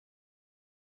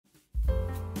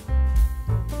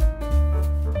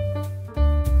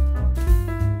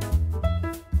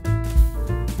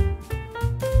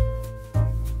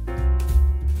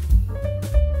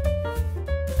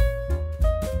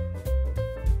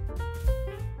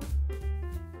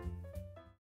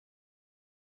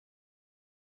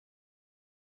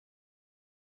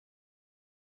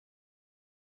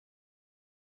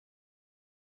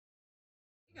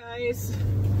Hey guys,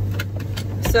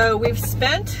 so we've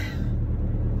spent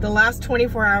the last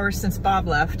 24 hours since Bob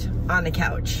left on the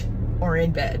couch or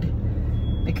in bed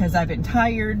because I've been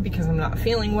tired, because I'm not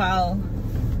feeling well.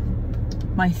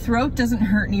 My throat doesn't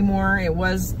hurt anymore. It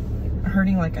was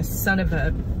hurting like a son of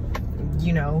a,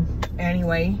 you know,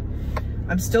 anyway.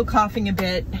 I'm still coughing a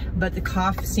bit, but the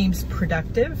cough seems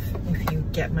productive, if you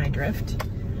get my drift.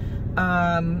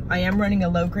 I am running a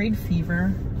low-grade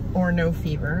fever, or no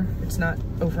fever. It's not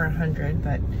over 100,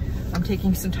 but I'm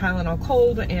taking some Tylenol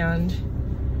cold and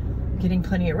getting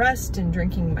plenty of rest and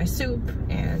drinking my soup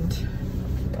and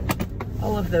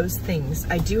all of those things.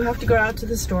 I do have to go out to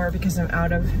the store because I'm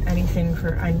out of anything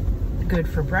I'm good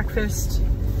for breakfast.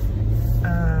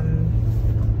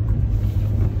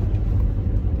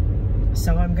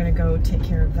 So I'm gonna go take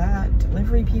care of that.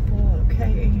 Delivery people,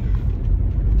 okay.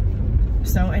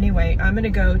 So anyway, I'm gonna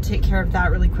go take care of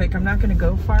that really quick. I'm not gonna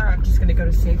go far, I'm just gonna go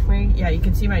to Safeway. Yeah, you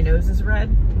can see my nose is red.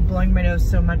 I'm blowing my nose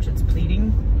so much it's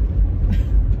bleeding.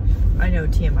 I know,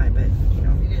 TMI, but you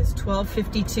know. It is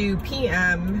 12:52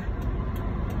 p.m.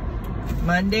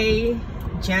 Monday,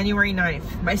 January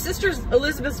 9th. My sister's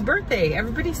Elizabeth's birthday.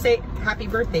 Everybody say happy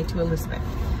birthday to Elizabeth.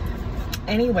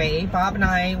 Anyway, Bob and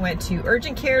I went to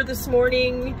urgent care this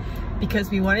morning because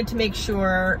we wanted to make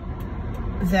sure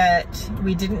that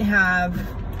we didn't have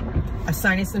a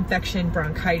sinus infection,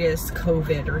 bronchitis,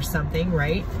 COVID or something,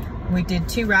 right? We did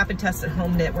 2 rapid tests at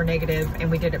home that were negative, and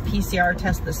we did a PCR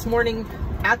test this morning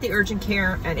at the urgent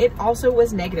care, and it also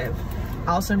was negative.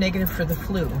 Also negative for the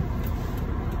flu.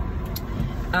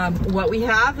 What we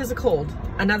have is a cold,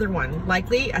 another one,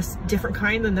 likely a different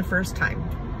kind than the first time.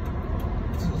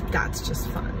 That's just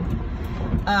fun.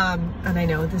 And I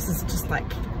know this is just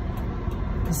like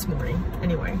this morning,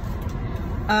 anyway.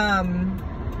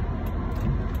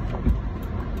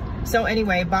 So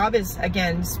anyway, Bob is,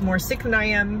 again, more sick than I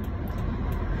am.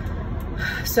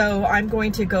 So I'm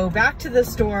going to go back to the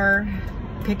store,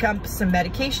 pick up some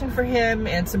medication for him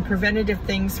and some preventative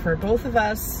things for both of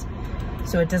us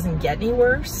so it doesn't get any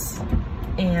worse.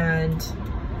 And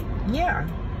yeah,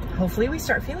 hopefully we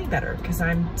start feeling better because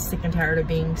I'm sick and tired of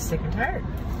being sick and tired.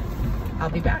 I'll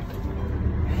be back.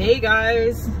 Hey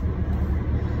guys.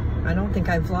 I don't think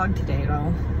I vlogged today at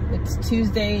all. It's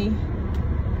Tuesday,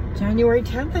 January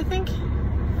 10th, I think.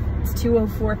 It's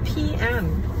 2:04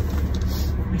 p.m.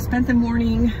 I spent the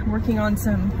morning working on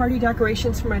some party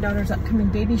decorations for my daughter's upcoming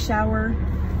baby shower.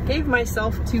 Gave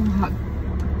myself 2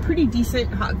 pretty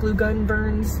decent hot glue gun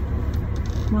burns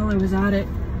while I was at it.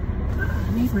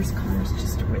 Neighbor's car is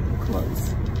just really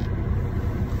close.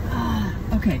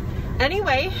 Okay,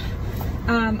 anyway,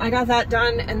 I got that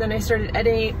done and then I started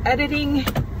editing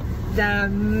the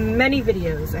many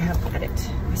videos I have to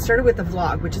edit. I started with the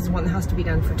vlog, which is one that has to be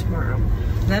done for tomorrow.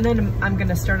 Then I'm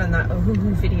gonna start on the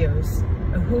Ohuhu videos,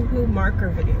 Ohuhu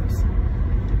marker videos.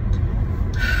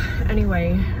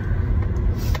 Anyway,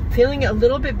 feeling a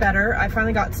little bit better. I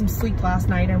finally got some sleep last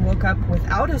night and woke up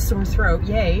without a sore throat,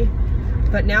 yay.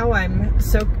 But now I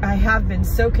have been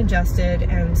so congested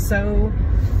and so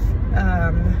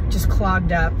just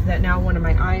clogged up that now one of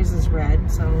my eyes is red.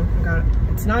 So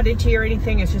it's not itchy or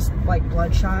anything, it's just like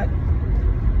bloodshot.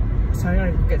 So I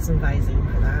gotta get some Visine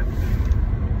for that.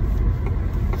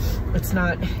 It's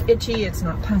not itchy, it's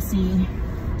not pussy.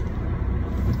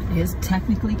 It is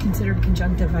technically considered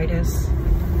conjunctivitis,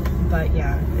 but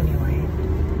yeah, anyway.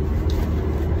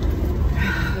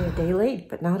 We're a day late,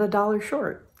 but not $1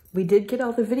 short. We did get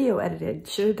all the video edited.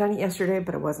 Should have done it yesterday,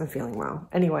 but I wasn't feeling well.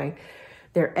 Anyway,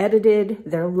 they're edited,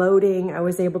 they're loading. I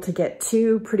was able to get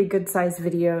 2 pretty good sized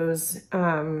videos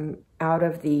out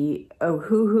of the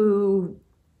Ohuhu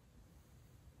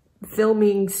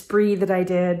filming spree that I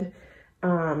did.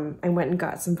 I went and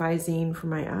got some Visine for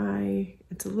my eye.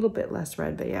 It's a little bit less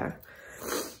red, but yeah.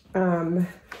 I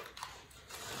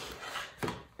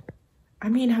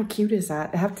mean, how cute is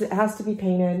that? It has to be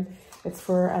painted. It's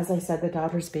for, as I said, the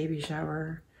daughter's baby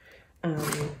shower.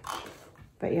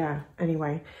 But yeah,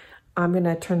 anyway, I'm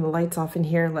gonna turn the lights off in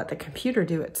here and let the computer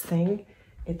do its thing.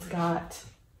 It's got,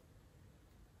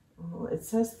 well, it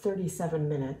says 37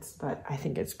 minutes, but I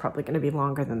think it's probably gonna be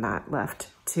longer than that left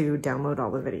to download all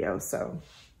the videos, so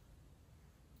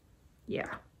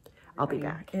yeah, I'll be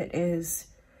back. It is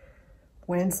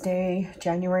Wednesday,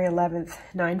 January 11th,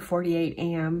 9:48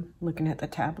 a.m. Looking at the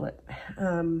tablet.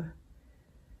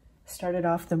 Started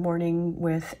off the morning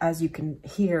with, as you can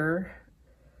hear,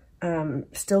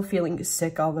 still feeling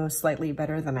sick, although slightly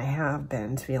better than I have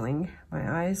been feeling.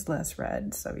 My eyes less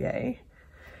red, so yay.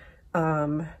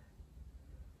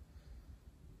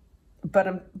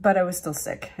 but I was still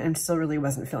sick and still really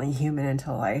wasn't feeling human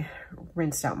until I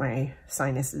rinsed out my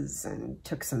sinuses and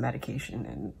took some medication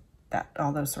and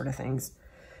all those sort of things.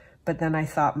 But then I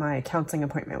thought my counseling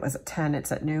appointment was at 10,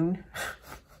 it's at noon.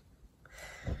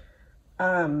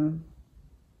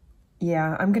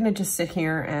 Yeah, I'm gonna just sit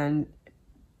here and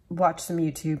watch some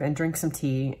YouTube and drink some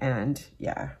tea, and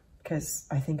yeah, because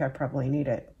I think I probably need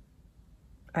it.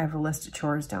 I have a list of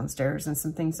chores downstairs and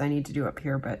some things I need to do up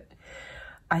here, but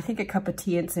I think a cup of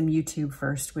tea and some YouTube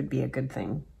first would be a good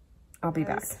thing. I'll be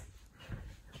back.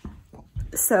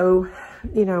 So,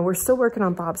 you know, we're still working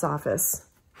on Bob's office.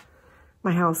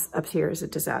 My house up here is a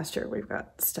disaster. We've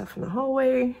got stuff in the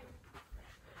hallway.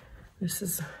 This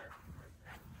is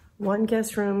one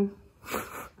guest room.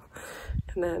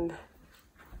 And then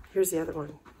here's the other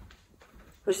one.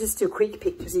 Let's just do a quick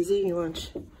peek because he's eating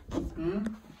lunch.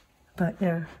 But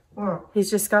yeah, he's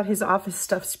just got his office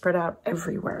stuff spread out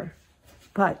everywhere.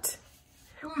 But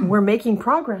we're making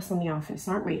progress on the office,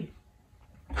 aren't we?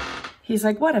 He's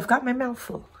like, what? I've got my mouth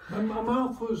full. My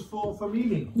mouth was full from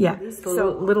eating. Yeah,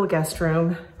 so little guest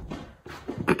room.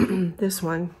 This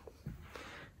one,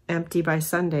 empty by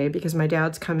Sunday because my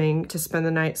dad's coming to spend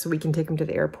the night so we can take him to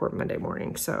the airport Monday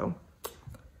morning. So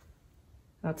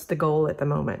that's the goal at the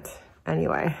moment.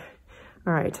 Anyway,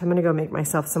 all right, I'm gonna go make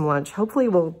myself some lunch. Hopefully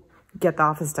we'll get the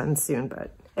office done soon,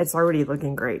 but it's already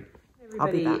looking great. I'll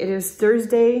be back. It is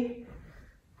Thursday,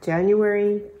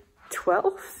 January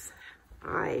 12th,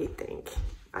 I think.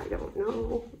 I don't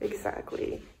know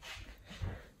exactly.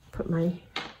 Put my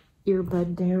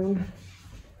earbud down.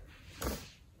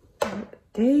 What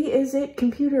day is it,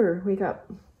 computer? Wake up.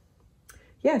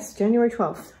 Yes, January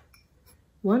 12th,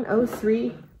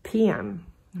 1:03 p.m.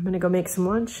 I'm gonna go make some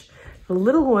lunch. The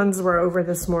little ones were over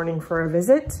this morning for a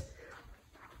visit.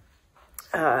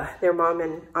 Their mom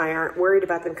and I aren't worried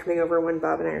about them coming over when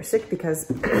Bob and I are sick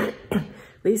because at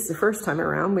least the first time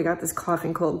around, we got this cough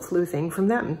and cold flu thing from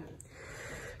them.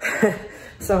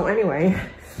 So anyway,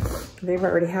 they've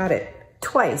already had it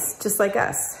twice, just like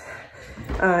us.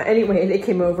 Anyway, they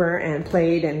came over and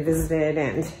played and visited,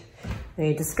 and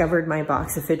they discovered my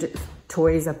box of fidget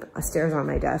toys upstairs on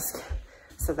my desk.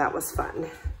 So that was fun.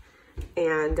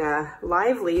 And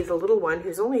Lively, the little one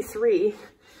who's only 3,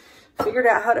 figured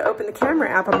out how to open the camera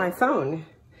app on my phone.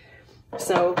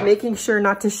 So making sure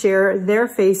not to share their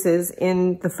faces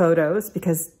in the photos,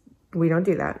 because we don't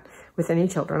do that with any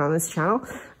children on this channel.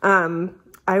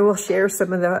 I will share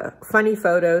some of the funny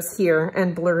photos here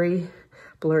and blurry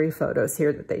photos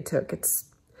here that they took.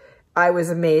 I was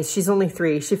amazed. She's only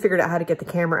 3. She figured out how to get the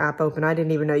camera app open. I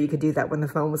didn't even know you could do that when the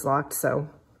phone was locked. So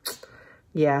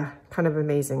yeah, kind of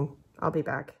amazing. I'll be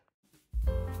back.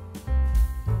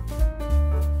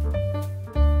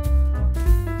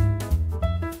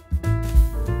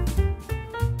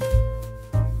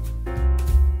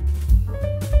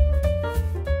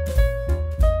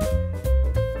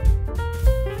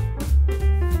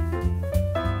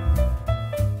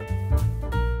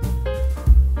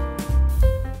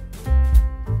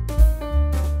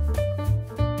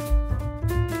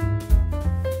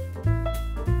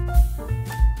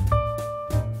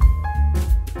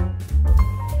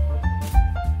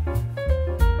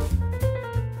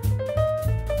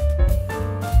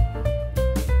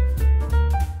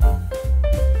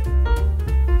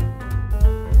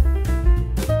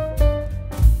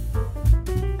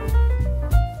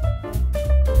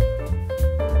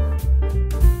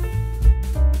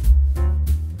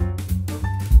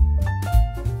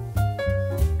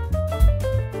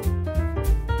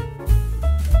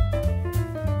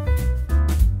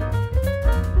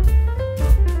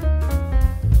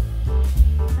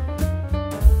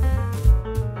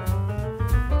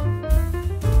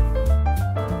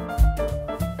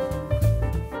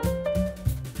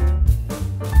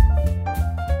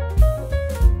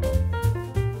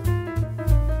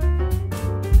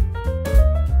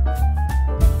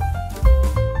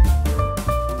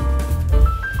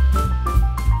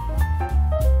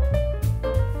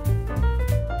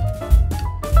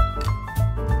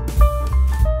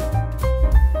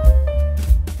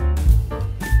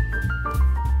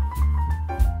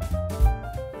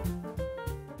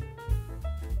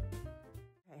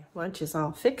 Lunch is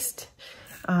all fixed.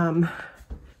 I'm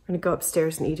gonna go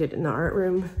upstairs and eat it in the art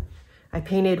room. I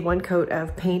painted 1 coat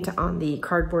of paint on the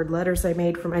cardboard letters I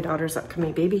made for my daughter's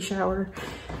upcoming baby shower,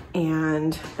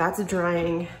 and that's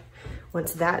drying.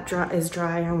 Once that is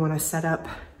dry, I wanna set up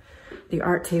the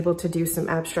art table to do some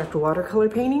abstract watercolor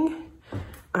painting.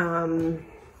 And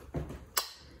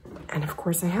of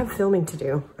course I have filming to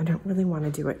do. I don't really wanna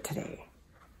do it today.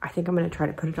 I think I'm gonna try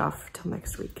to put it off till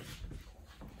next week.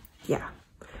 Yeah.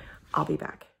 I'll be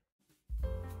back.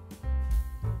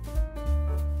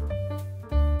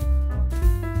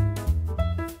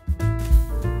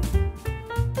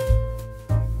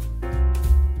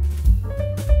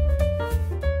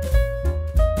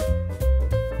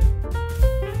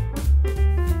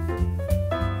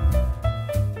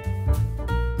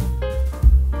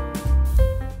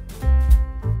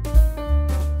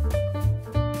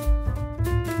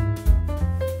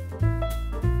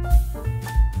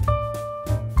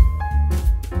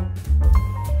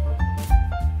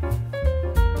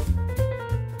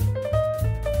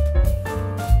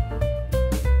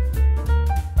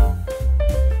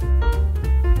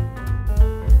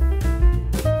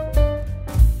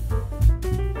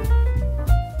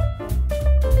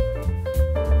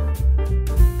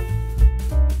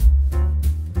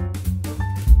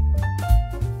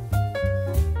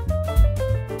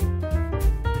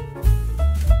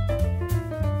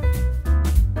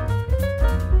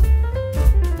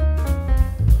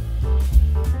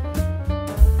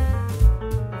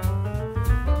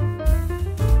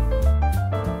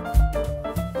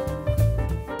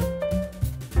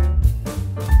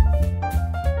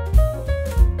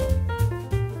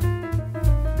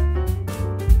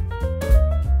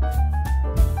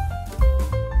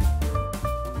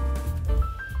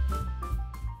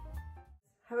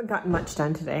 gotten much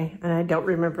done today, and I don't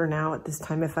remember now at this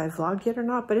time if I vlogged yet or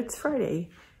not, but it's Friday,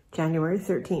 January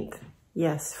 13th.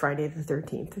 Yes, Friday the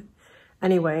 13th.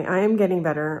 Anyway, I am getting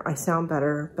better. I sound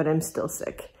better, but I'm still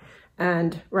sick.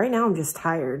 And right now I'm just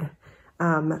tired.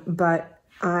 But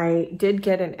I did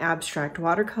get an abstract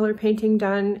watercolor painting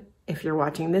done. If you're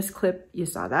watching this clip, you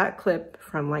saw that clip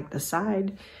from like the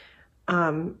side.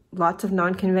 Lots of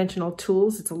non-conventional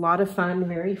tools. It's a lot of fun,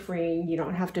 very freeing. You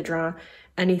don't have to draw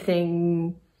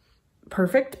anything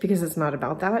perfect because it's not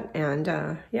about that. And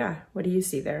yeah, what do you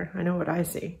see there? I know what I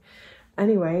see.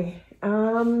 Anyway,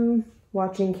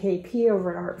 watching KP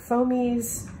over at Art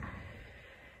Foamies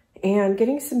and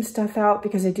getting some stuff out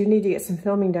because I do need to get some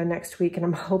filming done next week, and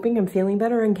I'm hoping I'm feeling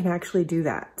better and can actually do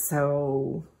that.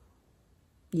 So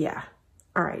yeah.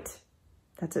 All right.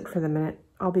 That's it for the minute.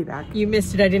 I'll be back. You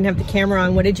missed it. I didn't have the camera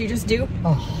on. What did you just do?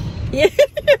 Oh. Yeah.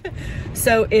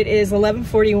 So it is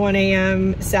 11:41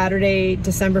 a.m. Saturday,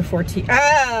 December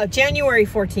 14th. January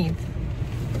 14th.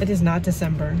 It is not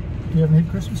December. You haven't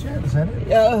hit Christmas yet? Is that it?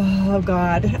 Oh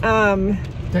God.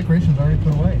 Decorations already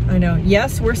put away. I know.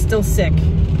 Yes, we're still sick.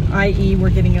 I.e.,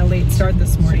 we're getting a late start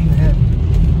this morning. Sick in the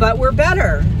head. But we're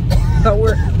better. But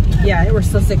we're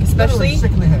still sick, especially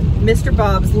sick in the head. Mr.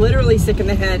 Bob's literally sick in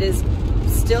the head. His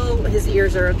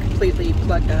ears are completely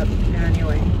plugged up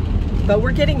anyway. But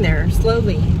we're getting there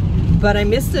slowly. But I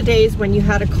miss the days when you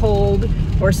had a cold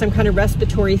or some kind of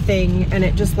respiratory thing and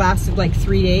it just lasted like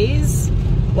 3 days.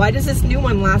 Why does this new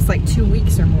one last like 2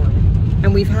 weeks or more?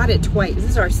 And we've had it twice.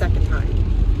 This is our second time.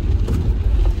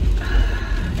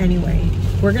 Anyway,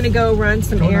 we're gonna go run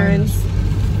some errands.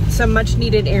 Some much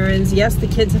needed errands. Yes, the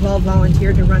kids have all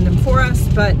volunteered to run them for us,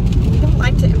 but we don't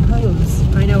like to impose.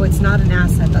 I know it's not an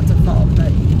asset, that's a fault,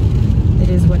 but it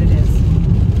is what it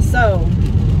is. So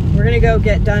we're gonna go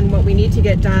get done what we need to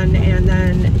get done and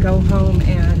then go home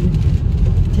and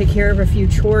take care of a few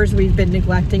chores we've been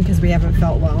neglecting because we haven't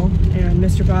felt well. And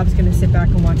Mr. Bob's gonna sit back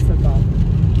and watch football.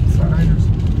 So,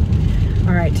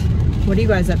 all right, what are you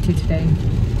guys up to today?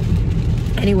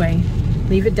 Anyway,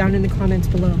 leave it down in the comments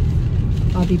below.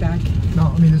 I'll be back. No,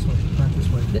 I mean this way, not this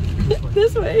way. This way.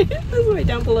 This way. This way,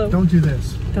 down below. Don't do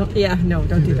this. Don't do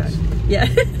that. Yeah.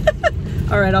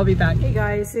 All right, I'll be back. Hey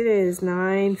guys, it is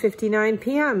 9:59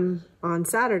 p.m. on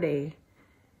Saturday.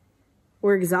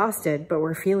 We're exhausted, but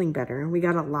we're feeling better. We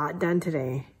got a lot done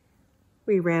today.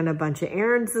 We ran a bunch of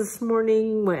errands this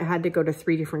morning. Had to go to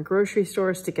 3 different grocery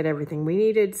stores to get everything we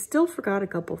needed. Still forgot a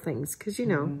couple things, because you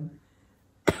know.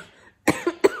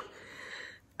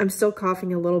 I'm still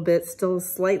coughing a little bit, still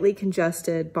slightly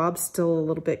congested. Bob's still a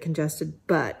little bit congested,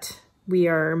 but we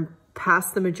are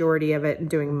past the majority of it and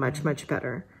doing much, much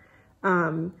better.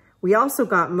 We also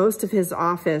got most of his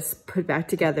office put back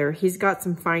together. He's got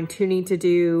some fine tuning to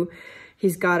do.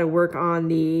 He's got to work on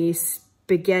the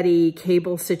spaghetti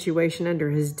cable situation under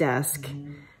his desk.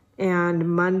 And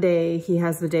Monday, he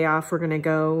has the day off. We're gonna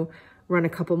go run a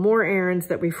couple more errands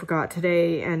that we forgot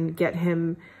today and get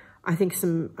him, I think,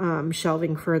 some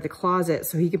shelving for the closet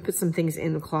so he can put some things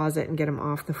in the closet and get them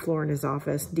off the floor in his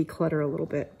office, declutter a little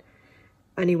bit.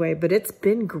 Anyway, but it's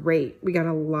been great. We got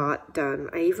a lot done.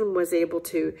 I even was able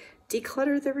to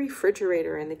declutter the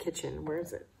refrigerator in the kitchen. Where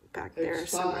is it? Back there.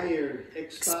 Expired,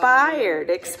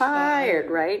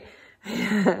 right?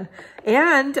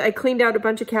 And I cleaned out a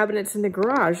bunch of cabinets in the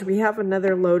garage. We have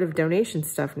another load of donation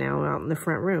stuff now out in the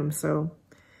front room, so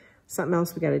something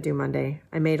else we got to do Monday.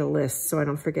 I made a list so I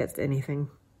don't forget anything.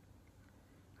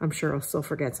 I'm sure I'll still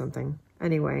forget something.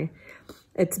 Anyway,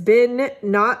 it's been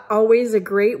not always a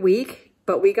great week,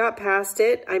 but we got past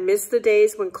it. I miss the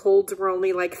days when colds were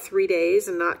only like 3 days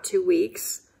and not 2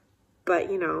 weeks.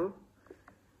 But, you know,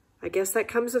 I guess that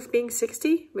comes with being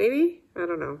 60, maybe? I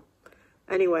don't know.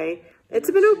 Anyway,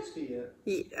 it's been okay.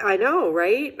 I know,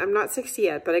 right? I'm not 60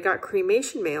 yet, but I got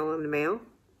cremation mail in the mail.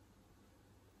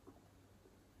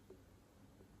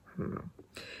 I don't know.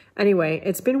 Anyway,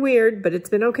 it's been weird, but it's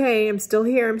been okay. I'm still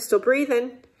here. I'm still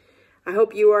breathing. I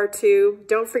hope you are too.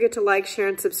 Don't forget to like, share,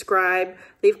 and subscribe.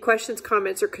 Leave questions,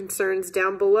 comments, or concerns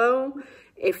down below.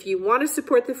 If you want to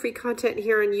support the free content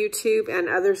here on YouTube and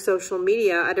other social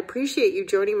media, I'd appreciate you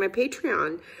joining my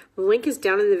Patreon. The link is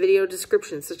down in the video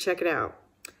description, so check it out.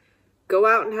 Go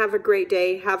out and have a great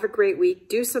day. Have a great week.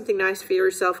 Do something nice for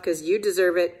yourself because you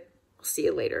deserve it. I'll see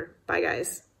you later. Bye,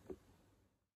 guys.